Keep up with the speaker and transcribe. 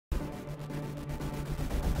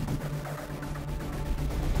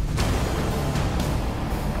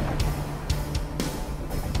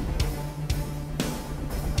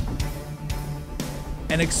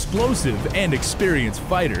An explosive and experienced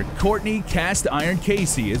fighter, Courtney "Cast Iron"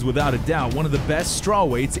 Casey is without a doubt one of the best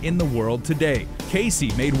strawweights in the world today.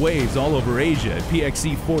 Casey made waves all over Asia at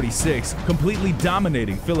PXC 46, completely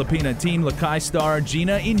dominating Filipina Team Lakay star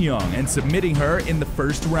Gina Inyong and submitting her in the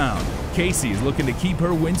first round. Casey is looking to keep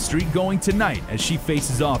her win streak going tonight as she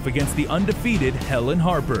faces off against the undefeated Helen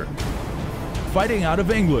Harper. Fighting out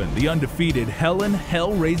of England, the undefeated Helen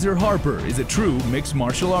 "Hellraiser" Harper is a true mixed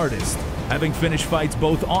martial artist, having finished fights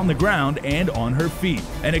both on the ground and on her feet.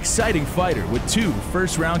 An exciting fighter with 2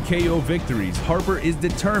 first-round KO victories, Harper is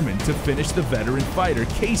determined to finish the veteran fighter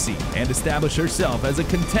Casey and establish herself as a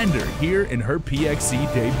contender here in her PXC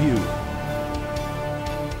debut.